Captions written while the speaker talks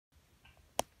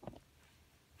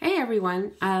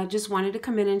everyone. I just wanted to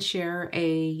come in and share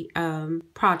a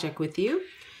project with you.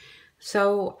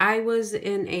 So I was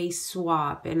in a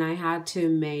swap and I had to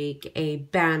make a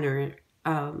banner,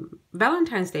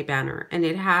 Valentine's Day banner, and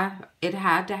it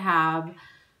had to have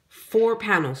 4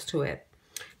 panels to it.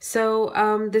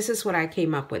 So this is what I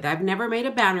came up with. I've never made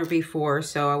a banner before,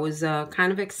 so I was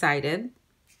kind of excited.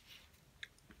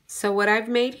 So what I've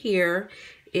made here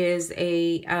is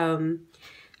a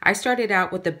I started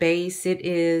out with the base. It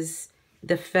is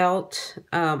the felt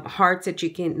hearts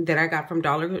that I got from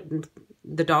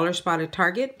the dollar spot at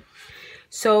Target.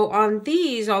 So on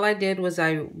these, all I did was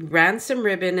I ran some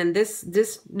ribbon, and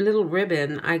this little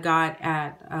ribbon I got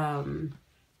at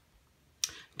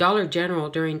Dollar General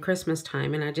during Christmas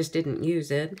time, and I just didn't use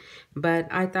it, but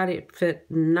I thought it fit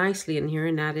nicely in here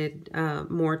and added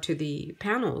more to the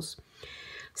panels.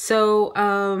 So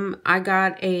I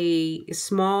got a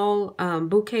small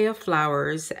bouquet of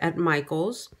flowers at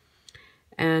Michael's,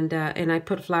 and I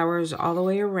put flowers all the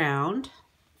way around.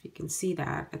 If you can see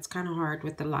that, it's kind of hard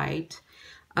with the light.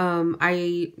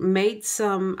 I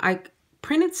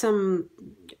printed some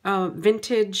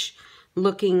vintage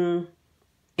looking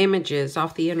images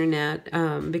off the internet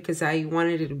because I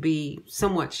wanted it to be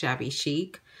somewhat shabby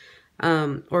chic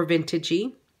or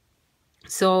vintagey.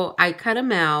 So I cut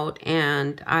them out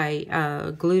and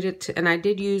I glued it to, and I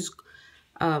did use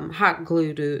hot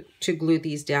glue to glue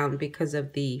these down because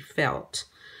of the felt.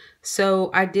 So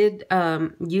I did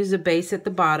use a base at the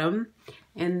bottom,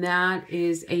 and that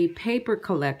is a paper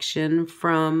collection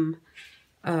from,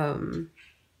 where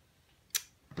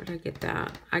did I get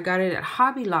that? I got it at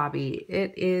Hobby Lobby.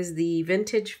 It is the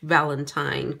Vintage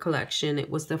Valentine collection.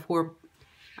 It was the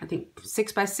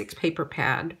 6x6 paper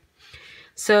pad.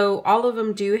 So all of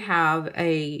them do have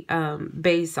a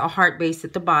base, a heart base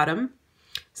at the bottom.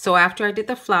 So after I did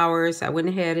the flowers, I went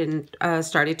ahead and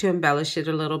started to embellish it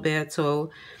a little bit.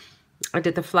 So I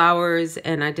did the flowers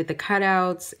and I did the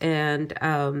cutouts, and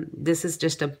this is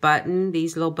just a button.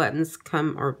 These little buttons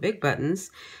or big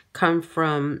buttons, come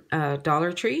from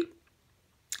Dollar Tree.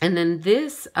 And then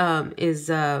this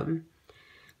is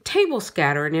table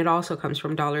scatter, and it also comes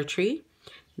from Dollar Tree.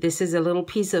 This is a little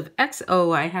piece of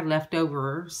XO I had left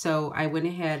over, so I went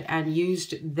ahead and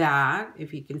used that,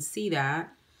 if you can see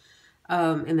that.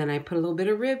 And then I put a little bit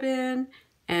of ribbon,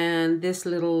 and this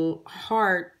little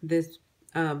heart, this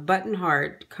button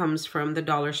heart, comes from the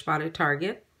dollar spot at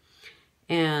Target.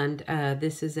 And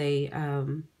this is a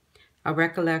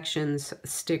Recollections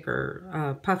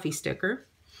sticker, puffy sticker,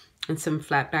 and some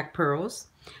flat back pearls.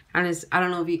 And I don't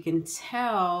know if you can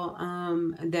tell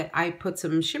that I put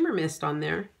some shimmer mist on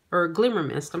there, or glimmer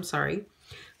mist, I'm sorry.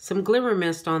 Some glimmer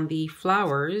mist on the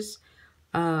flowers.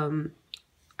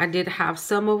 I did have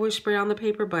some overspray on the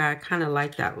paper, but I kind of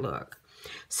like that look.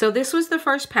 So this was the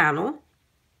first panel.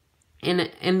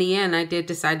 And in the end, I did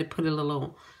decide to put a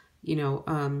little, you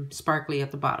know, sparkly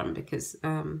at the bottom, because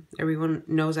everyone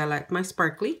knows I like my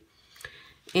sparkly.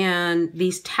 And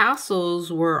these tassels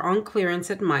were on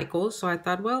clearance at Michael's, so I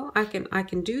thought, well, I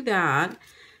can do that.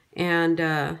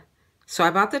 And so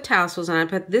I bought the tassels, and I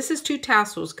put, this is 2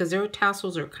 tassels because their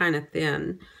tassels are kind of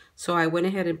thin. So I went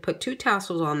ahead and put 2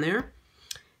 tassels on there.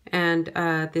 And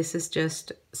this is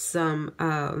just some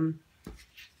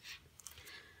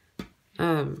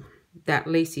that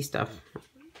lacy stuff,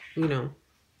 you know.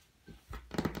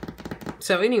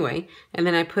 So anyway, and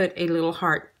then I put a little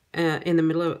heart in the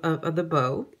middle of the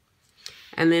bow.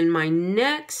 And then my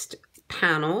next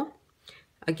panel,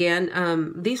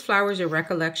 again, these flowers are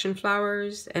Recollection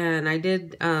flowers, and I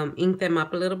did ink them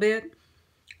up a little bit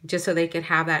just so they could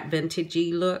have that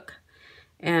vintagey look.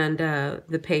 And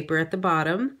the paper at the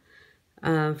bottom,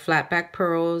 flat back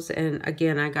pearls, and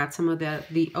again, I got some of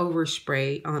the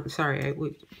overspray on. Sorry, I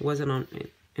wasn't on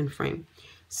in frame.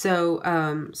 So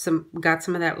got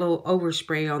some of that little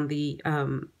overspray on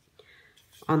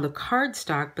the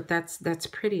cardstock, but that's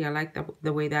pretty. I like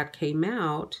the way that came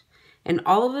out. And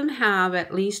all of them have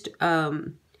at least,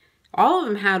 all of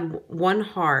them had 1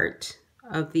 heart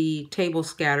of the table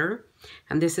scatter.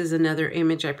 And this is another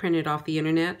image I printed off the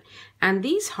internet. And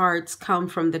these hearts come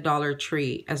from the Dollar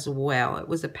Tree as well. It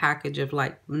was a package of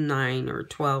like 9 or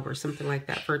 12 or something like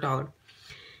that for $1.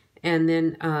 And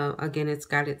then again, it's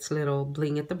got its little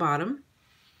bling at the bottom.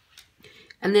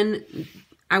 And then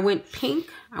I went pink.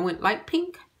 I went light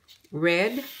pink,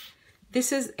 red.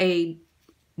 This is a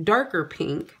darker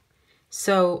pink.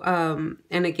 So,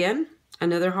 and again,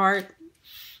 another heart,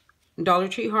 Dollar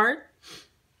Tree heart.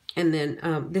 And then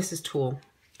this is tulle.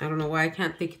 I don't know why I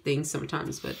can't think of things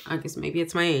sometimes, but I guess maybe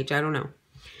it's my age. I don't know.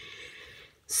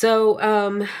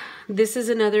 So this is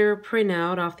another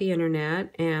printout off the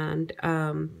internet, and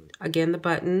again, the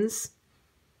buttons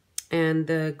and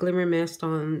the glimmer mist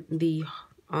on the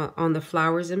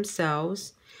flowers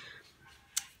themselves.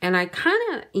 And I kind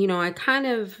of, you know,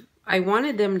 I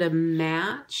wanted them to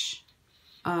match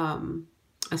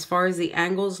as far as the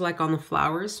angles, like on the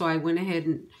flowers. So I went ahead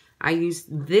and I used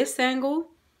this angle,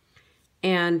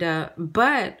 and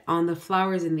but on the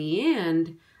flowers in the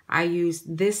end, I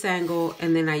used this angle,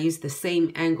 and then I used the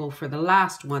same angle for the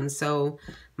last one. So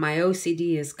my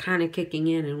OCD is kind of kicking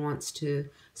in and wants to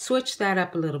switch that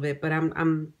up a little bit, but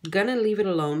I'm gonna leave it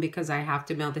alone because I have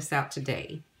to mail this out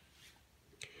today.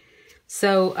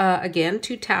 So again,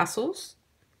 2 tassels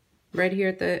right here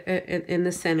at the in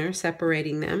the center,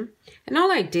 separating them. And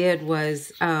all I did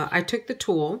was I took the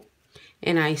tulle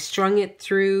and I strung it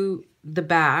through the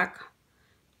back,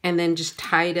 and then just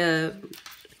tied a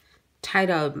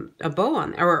bow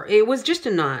on, or it was just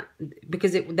a knot,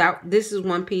 because this is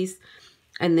one piece,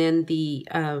 and then the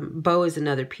bow is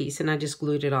another piece, and I just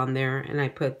glued it on there, and I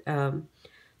put a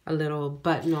little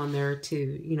button on there to,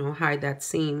 you know, hide that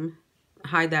seam,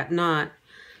 hide that knot.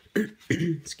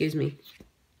 Excuse me.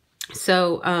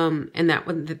 So and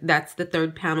that's the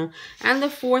 3rd panel, and the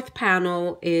 4th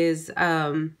panel is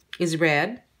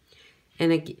red.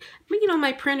 And again, you know,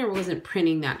 my printer wasn't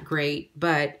printing that great,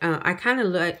 but I kind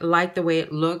of like the way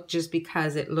it looked, just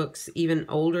because it looks even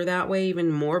older that way, even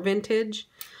more vintage.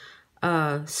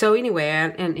 So anyway,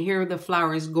 and here are the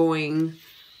flowers going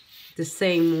the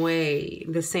same way,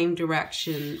 the same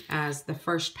direction as the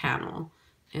first panel,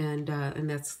 and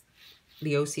that's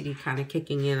the OCD kind of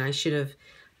kicking in. I should have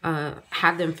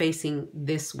had them facing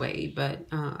this way, but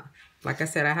like I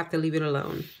said, I have to leave it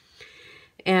alone.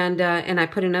 And I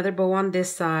put another bow on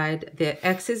this side, the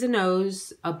X's and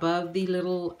O's above the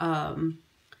little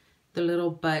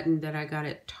button that I got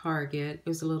at Target. It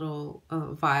was a little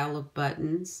vial of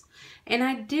buttons. And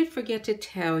I did forget to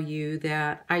tell you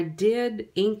that I did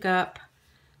ink up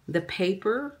the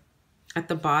paper at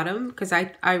the bottom, because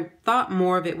I thought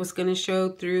more of it was going to show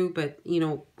through, but, you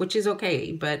know, which is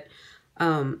okay. But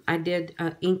I did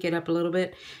ink it up a little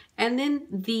bit. And then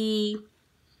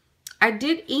I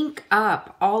did ink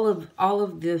up all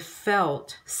of the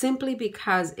felt, simply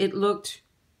because it looked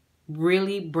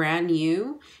really brand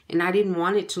new, and I didn't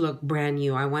want it to look brand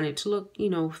new. I wanted it to look,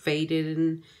 you know,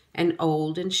 faded and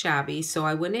old and shabby. So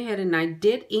I went ahead and I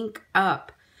did ink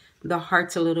up the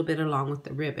hearts a little bit along with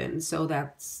the ribbon, so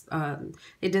that's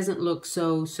it doesn't look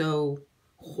so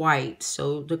white,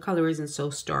 so the color isn't so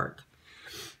stark.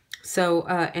 So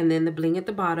and then the bling at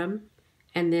the bottom.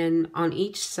 And then on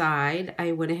each side,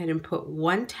 I went ahead and put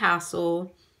 1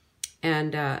 tassel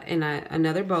and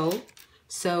another bow.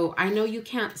 So I know you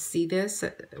can't see this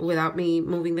without me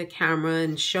moving the camera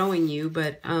and showing you,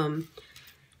 but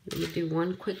let me do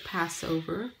one quick pass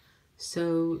over.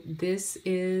 So this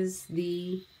is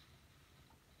the,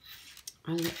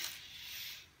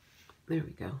 there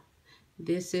we go.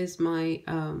 This is my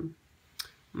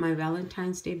my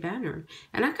Valentine's Day banner.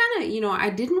 And I kind of, you know, I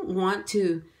didn't want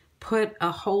to put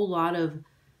a whole lot of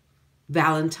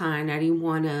Valentine. I didn't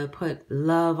want to put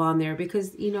love on there,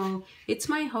 because, you know, it's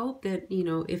my hope that, you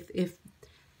know, if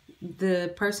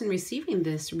the person receiving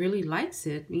this really likes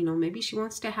it, you know, maybe she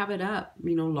wants to have it up,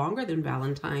 you know, longer than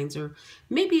Valentine's, or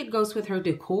maybe it goes with her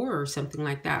decor or something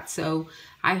like that. So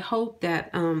I hope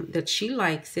that that she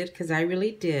likes it, because I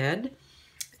really did.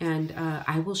 And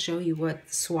I will show you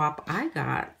what swap I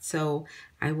got. So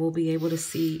I will be able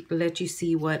to let you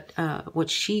see what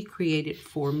she created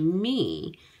for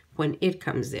me when it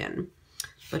comes in.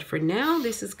 But for now,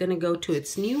 this is going to go to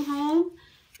its new home,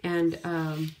 and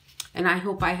I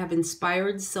hope I have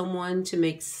inspired someone to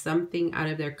make something out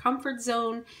of their comfort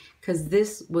zone, because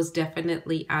this was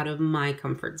definitely out of my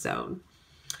comfort zone.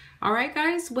 All right,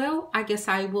 guys. Well, I guess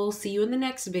I will see you in the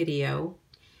next video.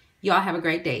 Y'all have a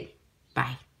great day.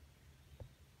 Bye.